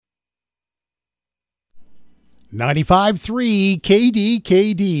95.3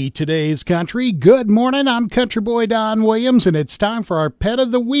 KDKD, today's country. Good morning, I'm Country Boy Don Williams, and it's time for our Pet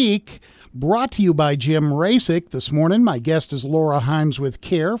of the Week, brought to you by Jim Rasick. This morning, my guest is Laura Himes with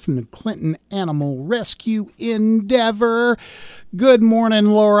Care from the Clinton Animal Rescue Endeavor. Good morning,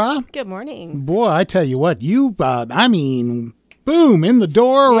 Laura. Good morning. Boy, I tell you what, boom, in the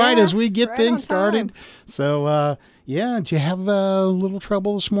door right as we get things started. So, did you have a little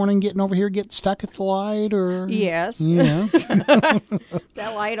trouble this morning getting over here, getting stuck at the light? Or yes. Yeah.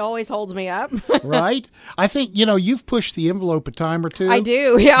 That light always holds me up. Right? I think, you've pushed the envelope a time or two. I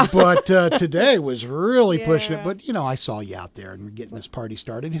do, yeah. But today was really pushing it. But, I saw you out there and we're getting this party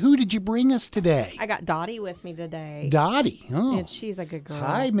started. Who did you bring us today? I got Dottie with me today. Dottie. Oh. And she's a good girl.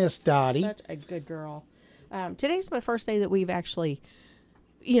 Hi, Miss Dottie. Such a good girl. Today's my first day that we've actually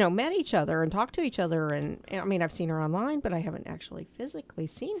met each other and talked to each other. And I mean, I've seen her online, but I haven't actually physically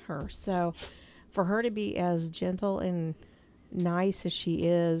seen her. So for her to be as gentle and nice as she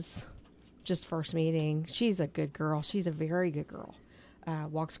is, just first meeting, she's a good girl. She's a very good girl.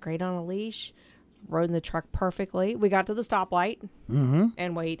 Walks great on a leash, rode in the truck perfectly. We got to the stoplight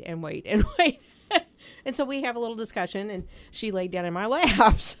and wait. And so we have a little discussion, and she laid down in my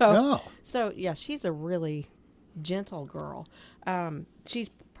lap. So yeah, she's a really gentle girl. She's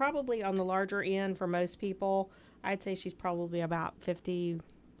probably on the larger end for most people. I'd say she's probably about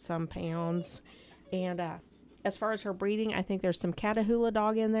 50-some pounds. And as far as her breeding, I think there's some Catahoula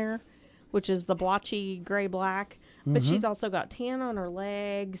dog in there, which is the blotchy gray-black. But she's also got tan on her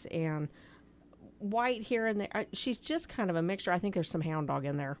legs and white here and there. She's just kind of a mixture. I think there's some hound dog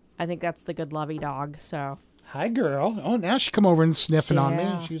in there. I think that's the good lovey dog. So. Hi, girl. Oh, now she come over and sniffing on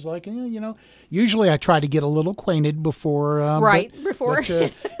me. She's like, usually I try to get a little acquainted before. Before.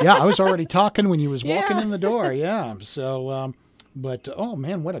 Yeah, I was already talking when you was walking in the door. Yeah. So, oh,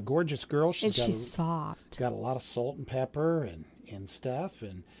 man, what a gorgeous girl. She's soft. Got a lot of salt and pepper and stuff.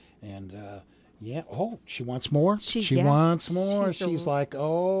 And she wants more. She wants more. She's like,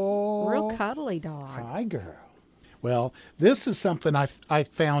 real cuddly dog. Hi, girl. Well, this is something I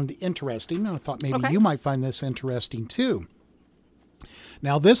found interesting, and I thought maybe you might find this interesting too.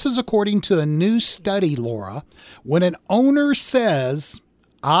 Now, this is according to a new study, Laura. When an owner says,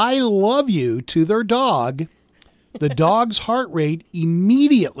 "I love you" to their dog, the dog's heart rate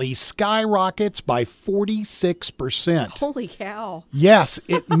immediately skyrockets by 46%. Holy cow. Yes,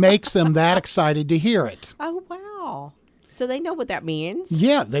 it makes them that excited to hear it. Oh, wow. So they know what that means?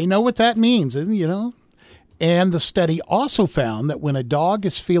 Yeah, they know what that means, and And the study also found that when a dog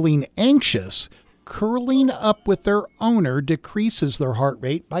is feeling anxious, curling up with their owner decreases their heart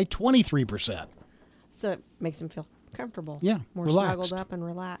rate by 23%. So it makes them feel comfortable. Yeah, more relaxed. snuggled up and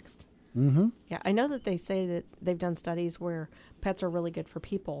relaxed. Mm-hmm. Yeah, I know that they say that they've done studies where pets are really good for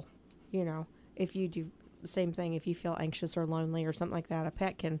people. If you do the same thing, if you feel anxious or lonely or something like that, a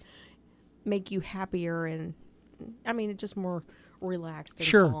pet can make you happier and, just more relaxed and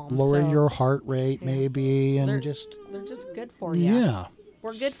calm. Lower your heart rate maybe, and they're just good for you. Yeah.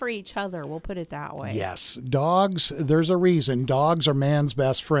 We're good for each other, we'll put it that way. Yes. Dogs, there's a reason. Dogs are man's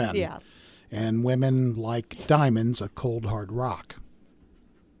best friend. Yes. And women like diamonds, a cold, hard rock.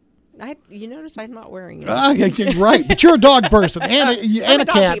 You notice I'm not wearing it. Right, but you're a dog person and a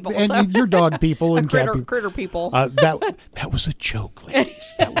cat, people, and you're dog people and cat people. Critter people. That was a joke,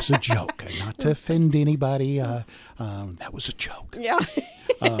 ladies. That was a joke. Not to offend anybody. That was a joke. Yeah.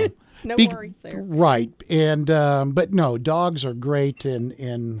 No worries there. Right, and but no, dogs are great,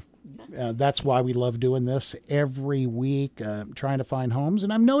 and that's why we love doing this every week, trying to find homes.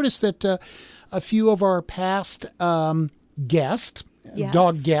 And I've noticed that a few of our past guests. Yes.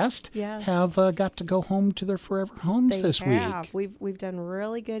 Dog guests have got to go home to their forever homes this week. We've done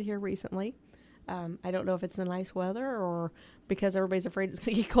really good here recently. I don't know if it's the nice weather or because everybody's afraid it's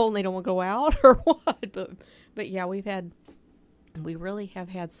going to get cold and they don't want to go out or what. But yeah, we really have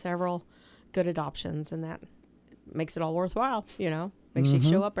had several good adoptions, and that makes it all worthwhile. Makes you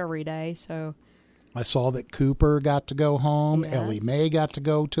show up every day. So. I saw that Cooper got to go home. Yes. Ellie Mae got to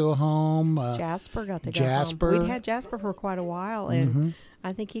go to a home. Jasper got to go home. We'd had Jasper for quite a while, and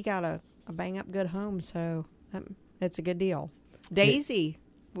I think he got a bang-up good home, so it's a good deal. Daisy,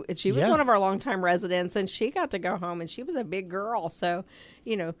 she was one of our longtime residents, and she got to go home, and she was a big girl. So,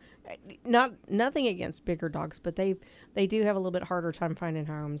 nothing against bigger dogs, but they do have a little bit harder time finding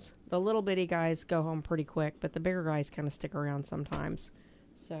homes. The little bitty guys go home pretty quick, but the bigger guys kind of stick around sometimes.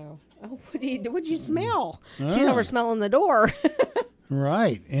 So, what'd you smell? She's over smelling the door.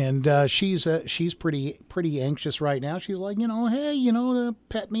 Right, and she's pretty anxious right now. She's like, hey, to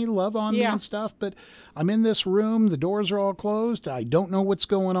pet me, love on me and stuff. But I'm in this room. The doors are all closed. I don't know what's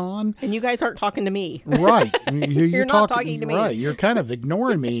going on. And you guys aren't talking to me. Right, you're not talking to me. Right, you're kind of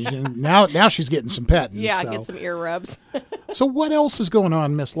ignoring me. And now she's getting some petting. Yeah, so. get some ear rubs. So what else is going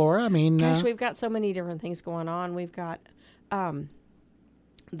on, Miss Laura? I mean, gosh, we've got so many different things going on. We've got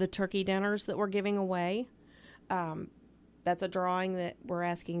the turkey dinners that we're giving away. That's a drawing that we're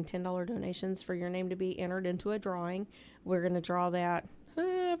asking $10 donations for your name to be entered into a drawing. We're going to draw that,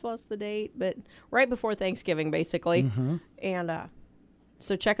 I've lost the date, but right before Thanksgiving, basically. Mm-hmm. And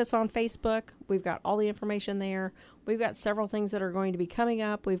so check us on Facebook. We've got all the information there. We've got several things that are going to be coming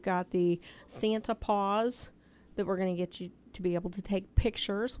up. We've got the Santa Paws that we're going to get you to be able to take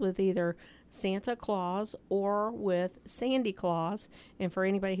pictures with either Santa Claus or with Sandy Claus. And for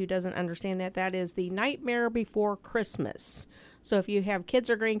anybody who doesn't understand that, that is the Nightmare Before Christmas. So if you have kids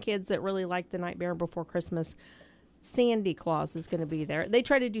or grandkids that really like the Nightmare Before Christmas, Sandy Claus is going to be there. They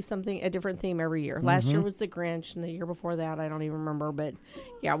try to do a different theme every year. Last year was the Grinch, and the year before that, I don't even remember. But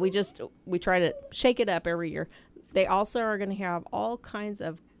yeah, we try to shake it up every year. They also are going to have all kinds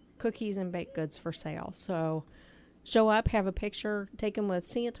of cookies and baked goods for sale. So show up, have a picture, take them with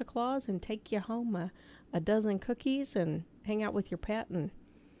Santa Claus, and take you home a dozen cookies and hang out with your pet and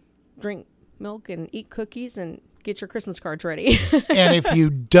drink milk and eat cookies and get your Christmas cards ready. And if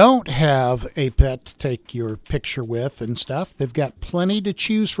you don't have a pet to take your picture with and stuff, they've got plenty to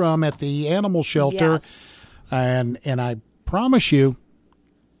choose from at the animal shelter. Yes. And I promise you,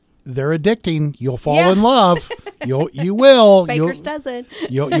 they're addicting. You'll fall in love. You will. Baker's dozen.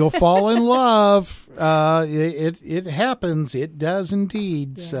 You'll fall in love. It happens. It does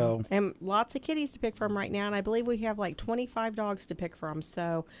indeed. Yeah. So, and lots of kitties to pick from right now, and I believe we have like 25 dogs to pick from.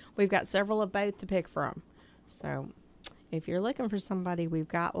 So we've got several of both to pick from. So if you're looking for somebody, we've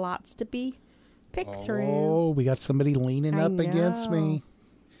got lots to be picked through. Oh, we got somebody leaning up against me.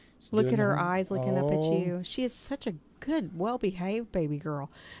 Look at her eyes looking up at you. She is such a good, well-behaved baby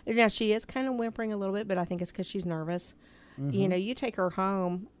girl. Now, she is kind of whimpering a little bit, but I think it's because she's nervous. Mm-hmm. You take her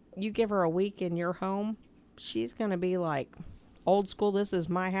home, you give her a week in your home, she's going to be like, old school, this is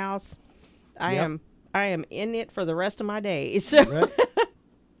my house. I am in it for the rest of my days. Right.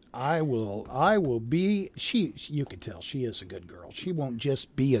 I will be, you can tell she is a good girl. She won't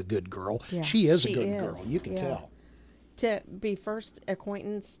just be a good girl. Yeah, she is a good girl. You can tell. To be first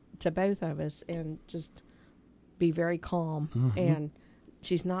acquaintance to both of us and just be very calm. Mm-hmm. And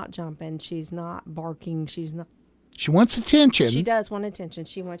she's not jumping. She's not barking. She wants attention. She does want attention.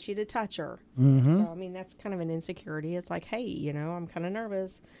 She wants you to touch her. Mm-hmm. So, I mean, that's kind of an insecurity. It's like, hey, I'm kind of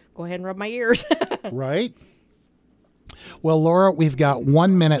nervous. Go ahead and rub my ears. Right. Well, Laura, we've got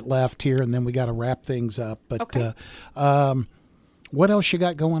 1 minute left here, and then we got to wrap things up. But okay. What else you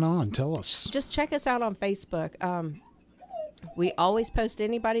got going on? Tell us. Just check us out on Facebook. We always post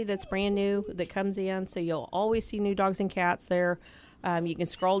anybody that's brand new that comes in, so you'll always see new dogs and cats there. You can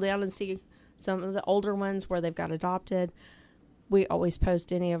scroll down and see some of the older ones where they've got adopted. We always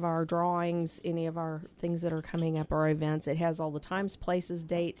post any of our drawings, any of our things that are coming up, our events. It has all the times, places,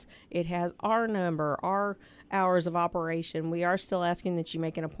 dates. It has our number, our hours of operation. We are still asking that you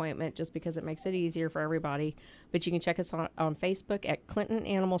make an appointment just because it makes it easier for everybody. But you can check us on Facebook at Clinton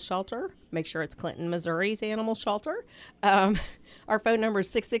Animal Shelter. Make sure it's Clinton, Missouri's Animal Shelter. Our phone number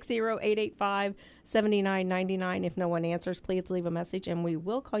is 660-885-7999. If no one answers, please leave a message and we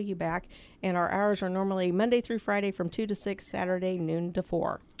will call you back. And our hours are normally Monday through Friday from 2 to 6, Saturday noon to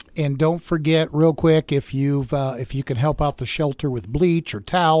 4. And don't forget, real quick, if you can help out the shelter with bleach or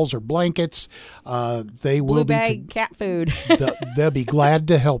towels or blankets, they will Blue bag cat food. They'll be glad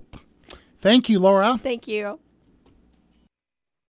to help. Thank you, Laura. Thank you.